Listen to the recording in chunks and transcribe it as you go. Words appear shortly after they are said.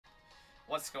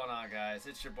What's going on, guys?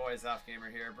 It's your boy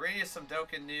Zalfgamer here, bringing you some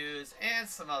Dokkan news and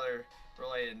some other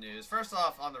related news. First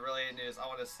off, on the related news, I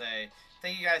want to say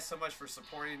thank you guys so much for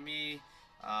supporting me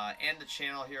and the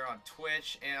channel here on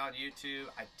Twitch and on YouTube.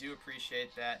 I do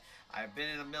appreciate that. I've been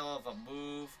in the middle of a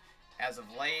move as of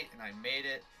late, and I made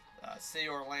it. City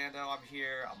Orlando, I'm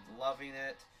here. I'm loving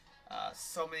it.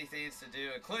 So many things to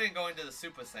do, including going to the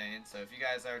Super Saiyan. So if you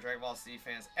guys are Dragon Ball Z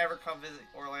fans, ever come visit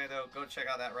Orlando, go check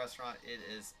out that restaurant. It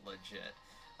is legit.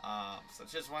 So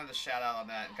just wanted to shout out on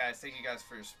that. And guys, thank you guys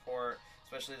for your support,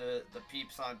 especially the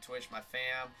peeps on Twitch, my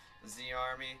fam, the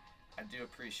Zarmy. I do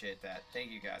appreciate that.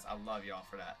 Thank you guys. I love y'all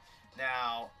for that.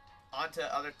 Now, on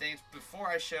to other things. Before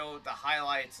I show the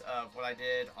highlights of what I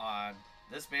did on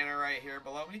this banner right here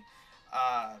below me,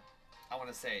 I want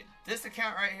to say this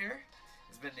account right here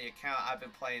has been the account I've been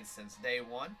playing since day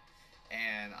one,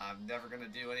 and I'm never going to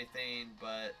do anything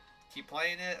but keep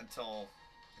playing it until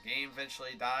the game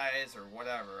eventually dies or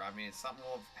whatever. I mean, something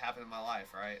will happen in my life,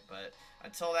 right? But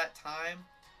until that time,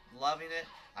 loving it.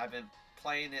 I've been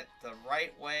playing it the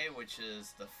right way, which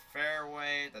is the fair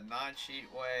way, the non-cheat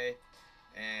way,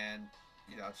 and,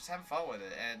 you know, just having fun with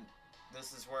it. And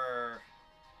this is where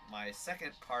my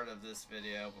second part of this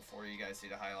video, before you guys see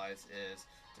the highlights, is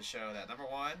to show that, number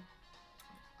one,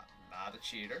 not a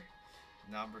cheater.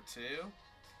 Number two,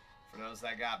 for those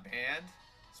that got banned,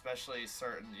 especially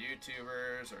certain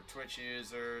YouTubers or Twitch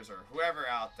users or whoever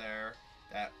out there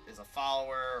that is a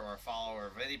follower or a follower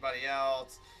of anybody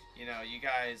else, you know, you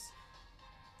guys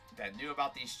that knew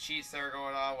about these cheats that are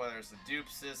going on, whether it's the dupe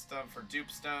system for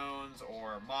dupe stones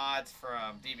or mods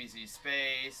from DBZ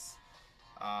Space,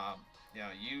 you know,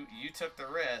 you took the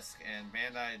risk, and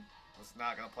Bandai was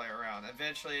not going to play around.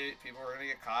 Eventually, people were going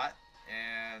to get caught,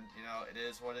 and, you know, it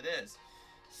is what it is.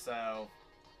 So,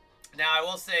 now I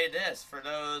will say this, for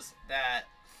those that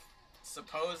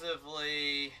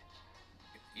supposedly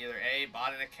either A,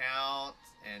 bought an account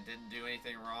and didn't do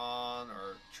anything wrong,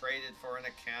 or traded for an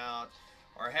account,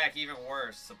 or heck, even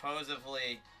worse,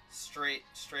 supposedly straight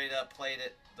up played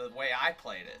it the way I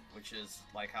played it, which is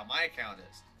like how my account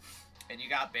is, and you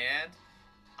got banned.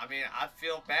 I mean, I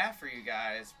feel bad for you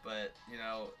guys, but, you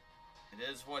know, it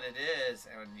is what it is,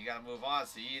 and you got to move on.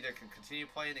 So you either can continue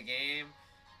playing the game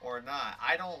or not.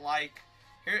 I don't like...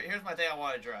 Here's my thing I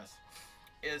want to address.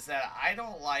 Is that I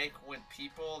don't like when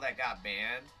people that got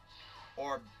banned,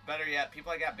 or better yet,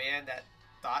 people that got banned that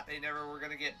thought they never were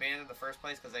going to get banned in the first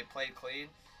place because they played clean.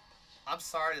 I'm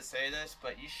sorry to say this,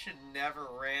 but you should never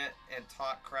rant and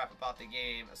talk crap about the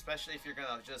game, especially if you're going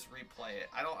to just replay it.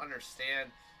 I don't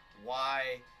understand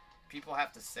why people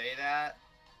have to say that,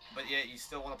 but yet you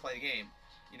still want to play the game.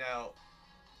 You know,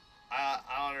 I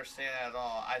don't understand that at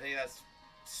all. I think that's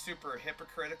super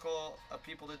hypocritical of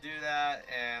people to do that,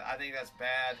 and I think that's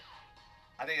bad.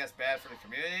 I think that's bad for the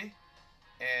community.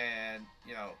 And,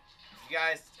 you know, if you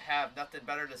guys have nothing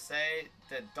better to say,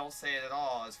 then don't say it at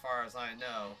all, as far as I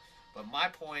know. But my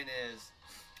point is,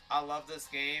 I love this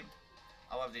game.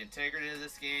 I love the integrity of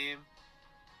this game.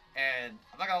 And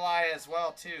I'm not gonna lie as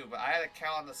well too, but I had a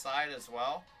account on the side as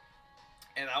well,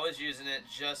 and I was using it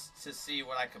just to see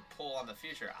what I could pull on the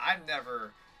future. I've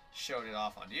never showed it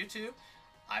off on YouTube.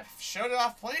 I've showed it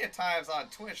off plenty of times on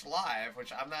Twitch live,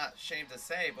 which I'm not ashamed to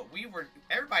say, but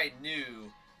everybody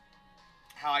knew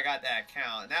how I got that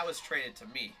account, and that was traded to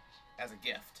me as a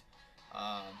gift.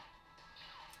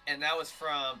 And that was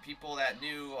from people that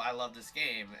knew I loved this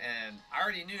game, and I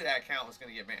already knew that account was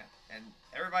going to get banned, and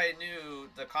everybody knew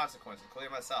the consequences,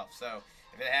 including myself. So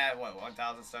if it had, what,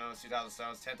 1,000 stones, 2,000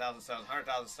 stones, 10,000 stones,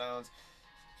 100,000 stones,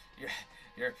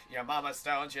 your mama's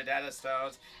stones, your dad's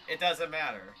stones, it doesn't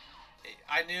matter.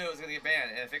 I knew it was going to get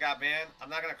banned, and if it got banned, I'm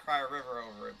not going to cry a river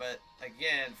over it. But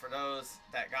again, for those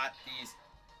that got these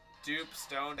dupe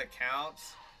stoned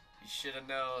accounts, you should have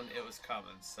known it was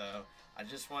coming. So I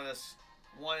just wanted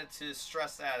to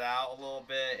stress that out a little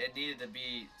bit. It needed to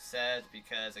be said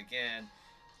because, again,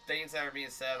 things that are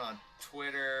being said on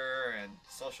Twitter and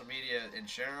social media in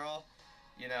general,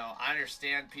 you know, I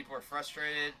understand people are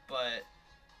frustrated, but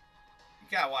you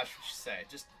gotta watch what you say.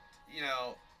 Just, you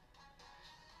know,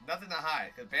 nothing to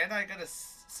hide, because Bandai gonna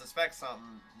suspect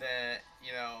something that,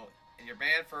 you know, and you're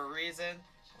banned for a reason,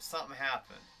 well, something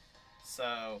happened.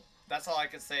 So that's all I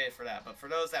can say for that. But for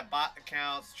those that bought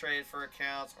accounts, traded for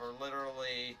accounts, or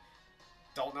literally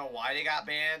don't know why they got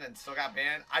banned and still got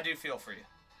banned, I do feel for you.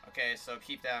 Okay, so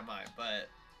keep that in mind. But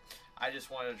I just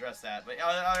wanted to address that. But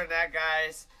other than that,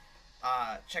 guys,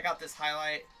 check out this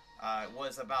highlight. It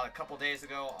was about a couple days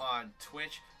ago on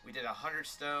Twitch. We did 100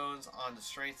 stones on the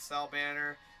Strength Cell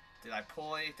banner. Did I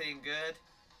pull anything good?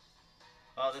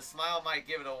 Well, the smile might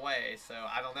give it away, so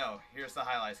I don't know. Here's the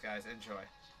highlights, guys. Enjoy.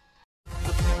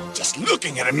 Just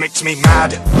looking at it makes me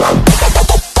mad.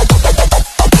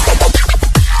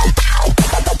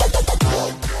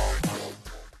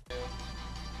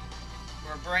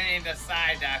 We're bringing the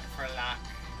Psyduck for luck.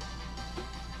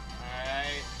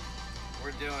 Alright.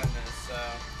 We're doing this, so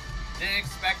didn't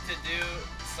expect to do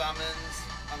summons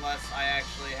unless I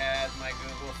actually had my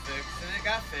Google fixed, and it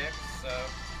got fixed, so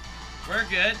we're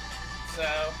good. So,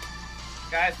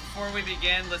 guys, before we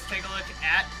begin, let's take a look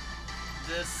at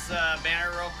this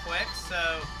banner real quick. So,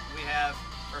 we have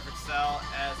Perfect Cell,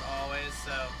 as always.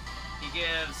 So, he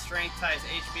gives strength types,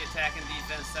 HP, attack, and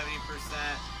defense 70%,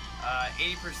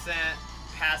 80%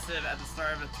 passive at the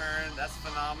start of a turn. That's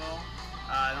phenomenal.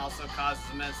 And also causes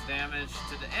immense damage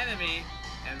to the enemy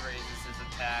and raises his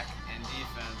attack and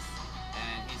defense.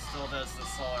 And he still does the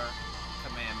Solar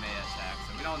Kamehameha attack,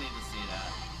 so we don't need to see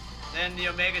that. Then the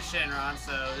Omega Shenron,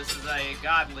 so this is a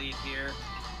God lead here.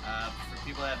 For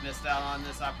people that have missed out on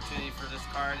this opportunity for this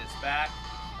card, it's back.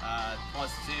 +2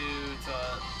 to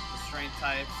the strength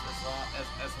types,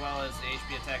 as well as the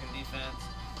HP, attack, and defense.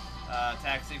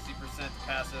 Attack 60% to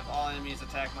passive. All enemies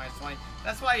attack -20.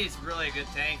 That's why he's really a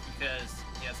good tank, because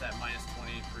he has that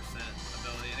 -20%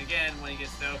 ability. And again, when he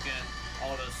gets Dokkan,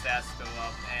 all those stats go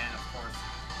up, and of course,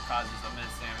 causes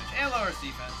immense damage and lowers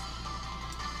defense.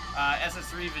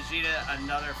 SS3 Vegeta,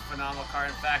 another phenomenal card.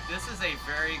 In fact, this is a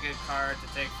very good card to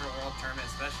take for a World Tournament,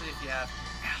 especially if you have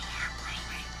LR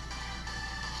Broly.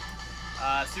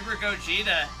 Super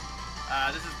Gogeta.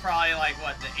 This is probably like,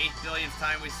 what, the 8 billionth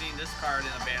time we've seen this card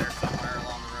in a banner somewhere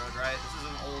along the road, right? This is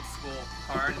an old school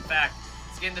card. In fact,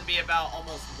 it's getting to be about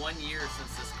almost 1 year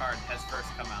since this card has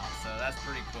first come out, so that's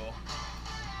pretty cool.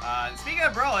 And speaking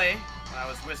of Broly, when I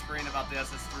was whispering about the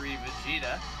SS3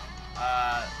 Vegeta,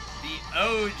 the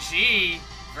OG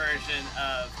version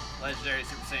of Legendary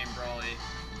Super Saiyan Broly,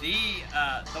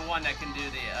 the one that can do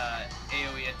the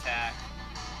AoE attack,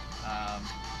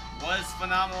 was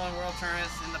phenomenal in World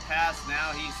Tournaments in the past.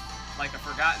 Now he's like a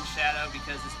forgotten shadow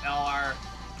because his LR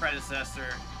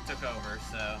predecessor took over.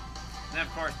 So, and then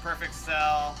of course Perfect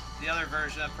Cell, the other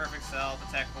version of Perfect Cell, the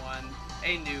Tech one,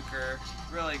 a nuker,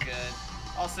 really good.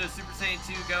 Also Super Saiyan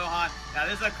 2 Gohan. Now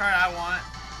this is a card I want.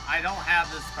 I don't have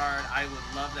this card. I would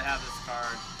love to have this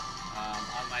card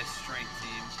on my strength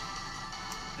team.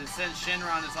 The Sin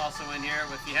Shenron is also in here.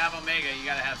 If you have Omega, you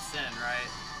gotta have Sin, right?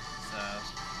 So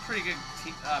pretty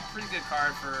good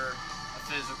card for a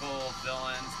physical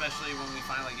villain, especially when we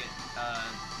finally get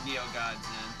Neo Gods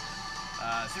in.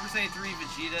 Super Saiyan 3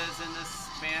 Vegeta is in this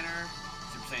banner.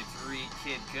 Super Saiyan 3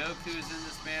 Kid Goku is in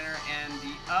this banner, and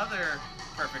the other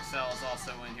Perfect Cell is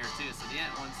also in here too. So the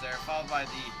Ant one's there, followed by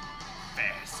the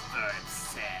Fast Food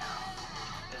Cell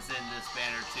is in this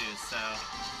banner too. So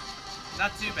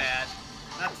not too bad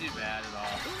at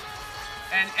all.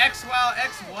 And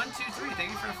XWowX123,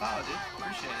 thank you for the follow, dude.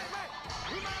 Appreciate it.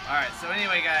 Alright, so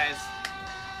anyway, guys,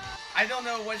 I don't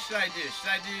know, what should I do?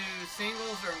 Should I do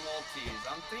singles or multis?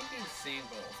 I'm thinking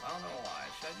singles. I don't know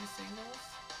why. Should I do singles?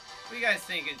 What do you guys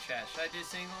think in chat? Should I do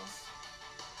singles?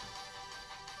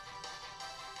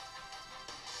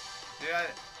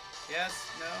 Yes?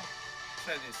 No?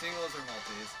 Should I do singles or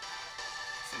multis?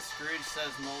 See, Scrooge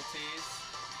says multis.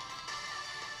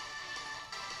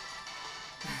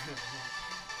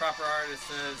 Proper Artist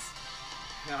says,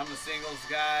 I'm a singles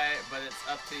guy, but it's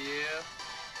up to you.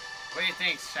 What do you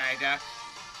think, Shy Duck?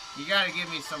 You gotta give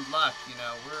me some luck, you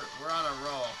know. We're on a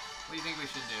roll. What do you think we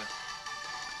should do?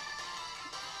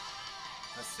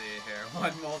 Let's see here.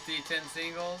 1 multi, 10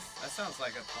 singles. That sounds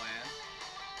like a plan.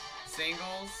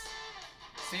 Singles.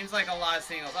 Seems like a lot of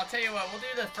singles. I'll tell you what, we'll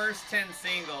do the first 10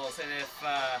 singles, and if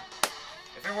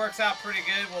it works out pretty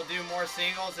good, we'll do more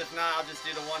singles. If not, I'll just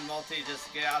do the 1 multi just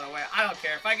to get out of the way. I don't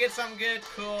care. If I get something good,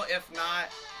 cool. If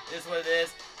not, it is what it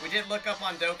is. We did look up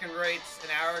on Dokkan rates an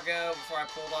hour ago before I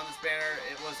pulled on this banner.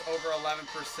 It was over 11%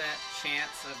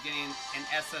 chance of getting an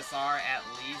SSR at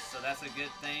least, so that's a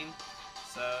good thing.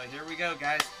 So here we go,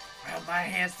 guys. Rub my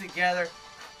hands together.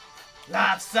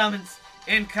 Live summons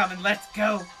incoming. Let's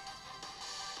go.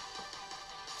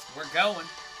 We're going.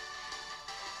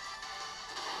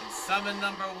 And summon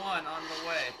number 1 on the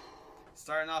way.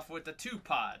 Starting off with the 2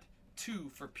 pod.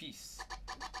 2 for peace.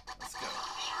 Let's go.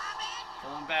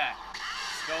 Pulling back.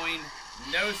 It's going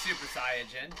no Super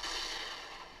Saiyan.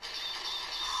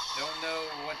 Don't know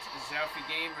what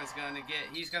Zalfgamer is going to get.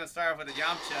 He's going to start off with a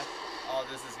Yamcha. Oh,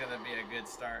 this is going to be a good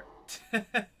start.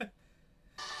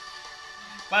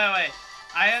 By the way,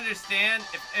 I understand.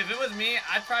 If it was me,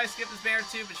 I'd probably skip this banner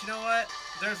too, but you know what?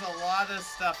 There's a lot of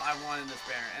stuff I want in this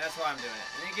banner, and that's why I'm doing it.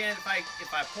 And again, if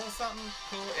I pull something,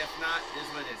 cool. If not, it is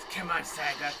what it is. Come on,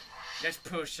 Saga. Let's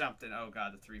push something. Oh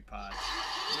god, the 3 pods.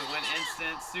 We went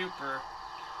instant super.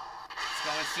 It's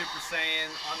going Super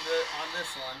Saiyan on this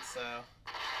one, so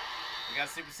we got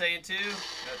Super Saiyan 2,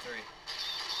 no 3.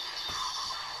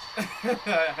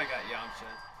 I got Yamcha.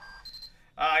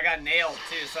 I got nailed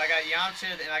too, so I got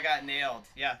Yamcha and I got nailed.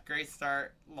 Yeah, great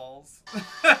start, lols.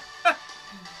 Alright.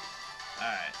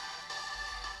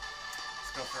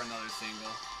 Let's go for another single.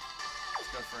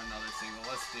 Let's go for another single.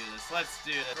 Let's do this. Let's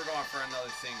do this. We're going for another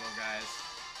single, guys.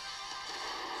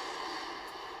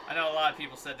 I know a lot of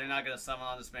people said they're not going to summon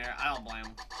on this banner. I don't blame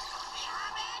them.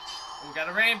 We got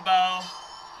a rainbow.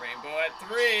 Rainbow at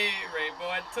 3.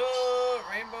 Rainbow at 2.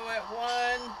 Rainbow at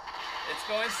 1. It's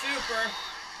going super.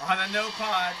 On a no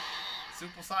pod.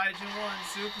 Super Saiyan 1.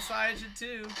 Super Saiyan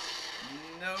 2.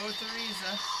 No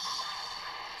Theresa.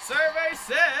 Survey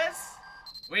says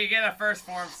we get a first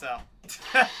form cell.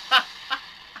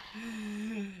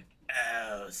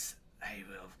 Oh, I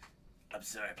will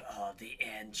absorb all the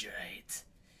androids.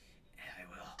 And I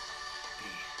will be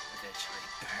eventually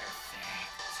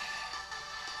perfect.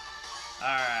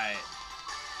 Alright.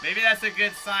 Maybe that's a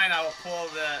good sign I will pull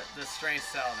the strength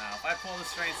cell now. If I pull the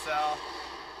strength cell,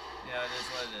 yeah, it is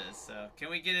what it is. So, can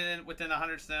we get it in within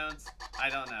 100 stones? I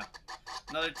don't know.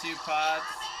 Another 2 pods.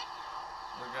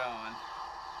 We're going.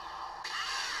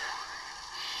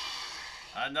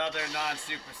 Another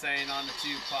non-Super Saiyan on the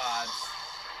 2 pods.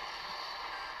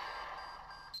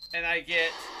 And I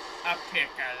get a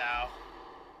Piccolo.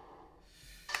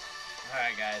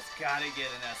 Alright, guys. Gotta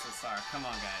get an SSR. Come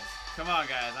on, guys. Come on,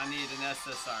 guys. I need an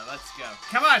SSR. Let's go.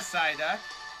 Come on, Psyduck.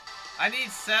 I need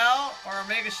Cell or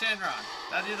Omega Shenron.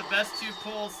 That'd be the best 2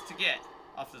 pulls to get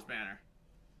off this banner.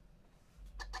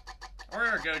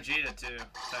 Or Gogeta, too, to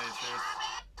tell you the truth.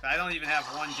 I don't even have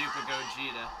 1 dupe of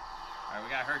Gogeta. Alright, we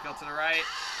got Hercule to the right.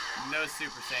 No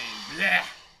Super Saiyan. Blech.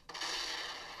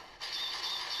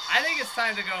 I think it's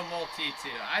time to go multi,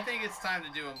 too. I think it's time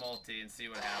to do a multi and see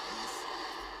what happens.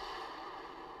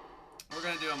 We're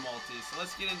going to do a multi. So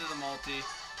let's get into the multi.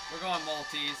 We're going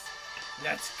multis.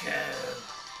 Let's go.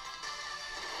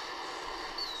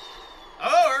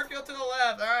 Oh, Hercule to the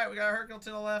left. Alright, we got Hercule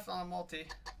to the left on a multi.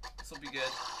 This will be good.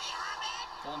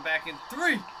 Pulling back in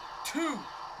 3, 2,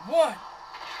 1.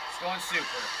 It's going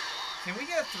super. Can we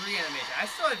get a 3 animation? I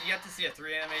still have yet to see a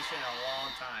 3 animation in a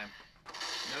long time.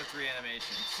 No 3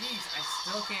 animation. Jeez, I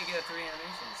still can't get a 3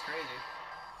 animation. It's crazy.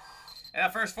 And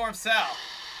a first form cell.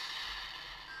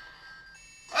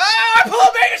 Oh, I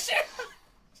pulled Mega Shit!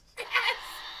 Yes!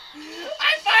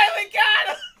 I finally got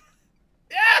him!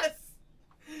 Yes!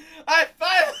 I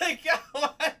finally got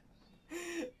one!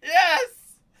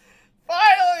 Yes!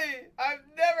 Finally! I've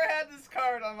never had this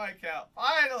card on my account.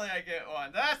 Finally I get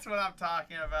one. That's what I'm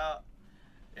talking about.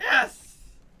 Yes!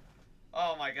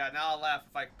 Oh my god, now I'll laugh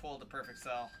if I pull the perfect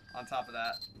cell on top of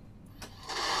that.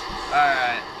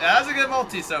 Alright. Yeah, that was a good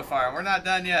multi so far. We're not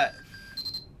done yet.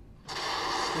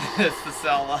 It's the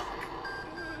cell lock.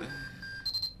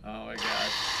 Oh my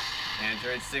gosh.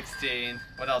 Android 16.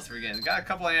 What else are we getting? Got a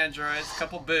couple androids, a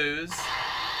couple boos.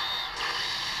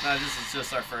 No, this is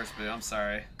just our first boo. I'm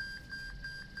sorry.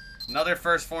 Another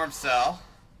first form cell.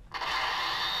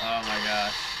 Oh my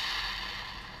gosh.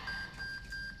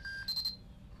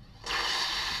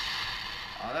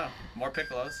 Oh no. More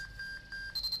Piccolos.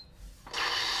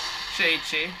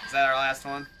 Chi-Chi. Is that our last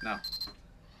one? No.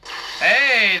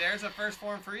 Hey, there's a first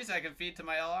form Frieza I can feed to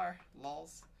my LR.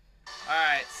 Lols.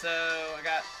 Alright, so I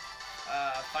got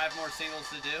 5 more singles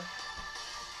to do.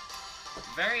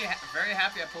 Very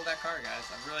happy I pulled that card, guys.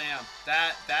 I really am.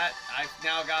 I've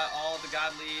now got all the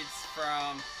God leads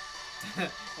from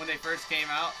when they first came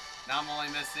out. Now I'm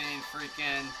only missing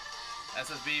freaking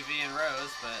SSBV and Rose,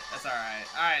 but that's alright.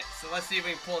 Alright, so let's see if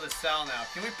we can pull this cell now.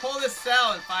 Can we pull this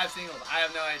cell in 5 singles? I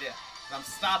have no idea. I'm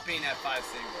stopping at 5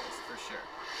 singles for sure.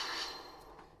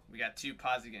 We got 2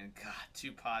 pods again. God,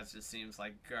 2 pods just seems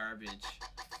like garbage.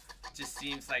 Just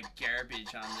seems like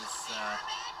garbage on this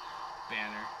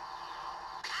banner.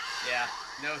 Yeah,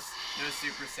 no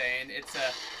Super Saiyan. It's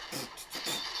a...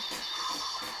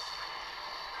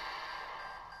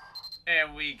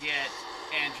 And we get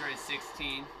Android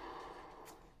 16.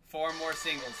 4 more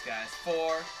singles, guys. 4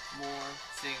 more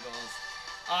singles.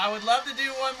 I would love to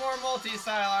do 1 more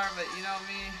multi-Sylar, but you know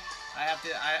me. I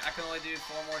can only do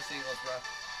 4 more singles, bro.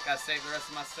 Gotta save the rest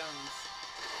of my stones.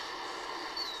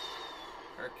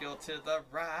 Hercule to the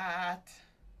right.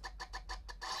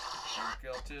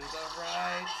 Hercule to the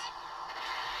right.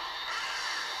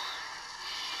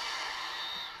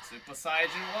 Super Saiyan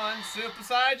 1, Super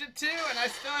Saiyan 2, and I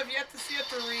still have yet to see a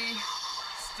 3.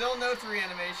 Still no 3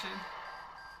 animation.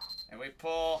 And we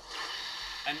pull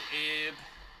an Ib.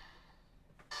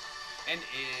 An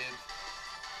Ib.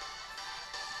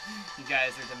 You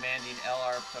guys are demanding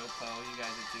LR Popo. You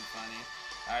guys are too funny.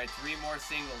 Alright, 3 more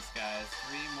singles, guys.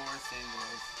 3 more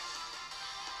singles.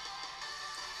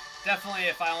 Definitely,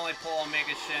 if I only pull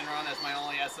Omega Shenron as my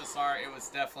only SSR, it was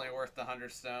definitely worth the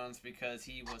 100 stones because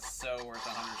he was so worth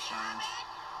 100 stones.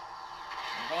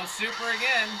 I'm going super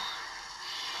again.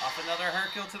 Off another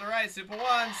Hercule to the right. Super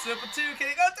 1, Super 2. Can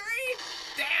he go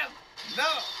 3? Damn!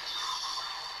 No!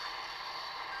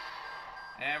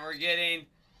 And we're getting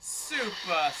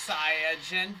Super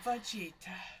Saiyajin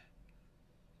Vegeta.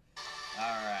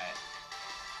 Alright.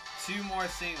 2 more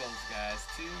singles, guys.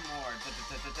 2 more.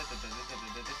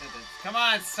 Come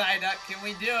on, Psyduck. Can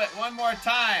we do it one more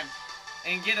time?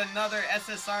 And get another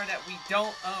SSR that we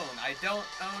don't own. I don't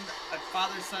own a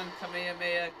Father-Son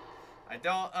Kamehameha. I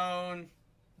don't own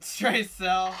Stray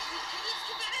Cell.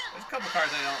 There's a couple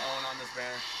cards I don't own on this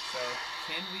banner. So,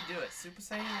 can we do it? Super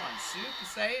Saiyan 1. Super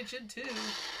Saiyan 2.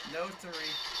 No 3.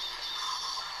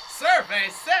 Survey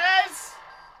says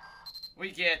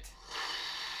we get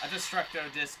a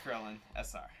Destructo Disc Krillin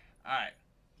SR. Alright.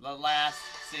 The last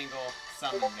single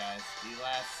summon, guys. The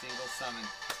last single summon.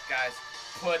 Guys,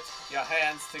 put your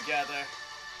hands together.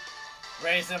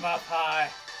 Raise them up high.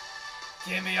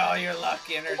 Give me all your luck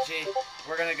energy.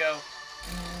 We're gonna go.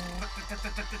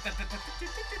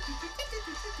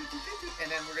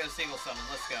 And then we're gonna single summon.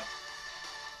 Let's go.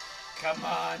 Come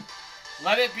on.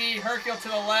 Let it be Hercule to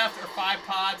the left, or 5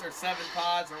 pods, or 7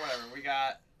 pods, or whatever. We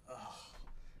got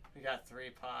 3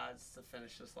 pods to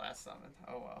finish this last summon.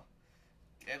 Oh well.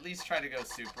 At least try to go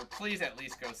super. Please at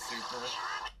least go super.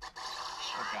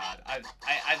 Oh god.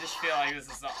 I just feel like this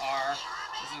is an R.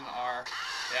 This is an R.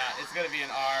 Yeah, it's gonna be an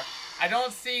R. I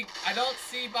don't see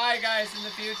bye guys in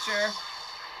the future.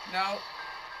 No.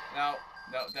 No,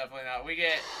 definitely not. We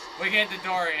get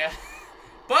Dodoria.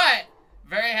 But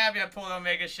very happy I pulled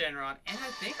Omega Shenron. And I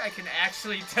think I can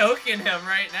actually token him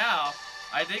right now.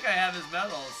 I think I have his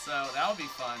medals, so that'll be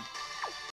fun.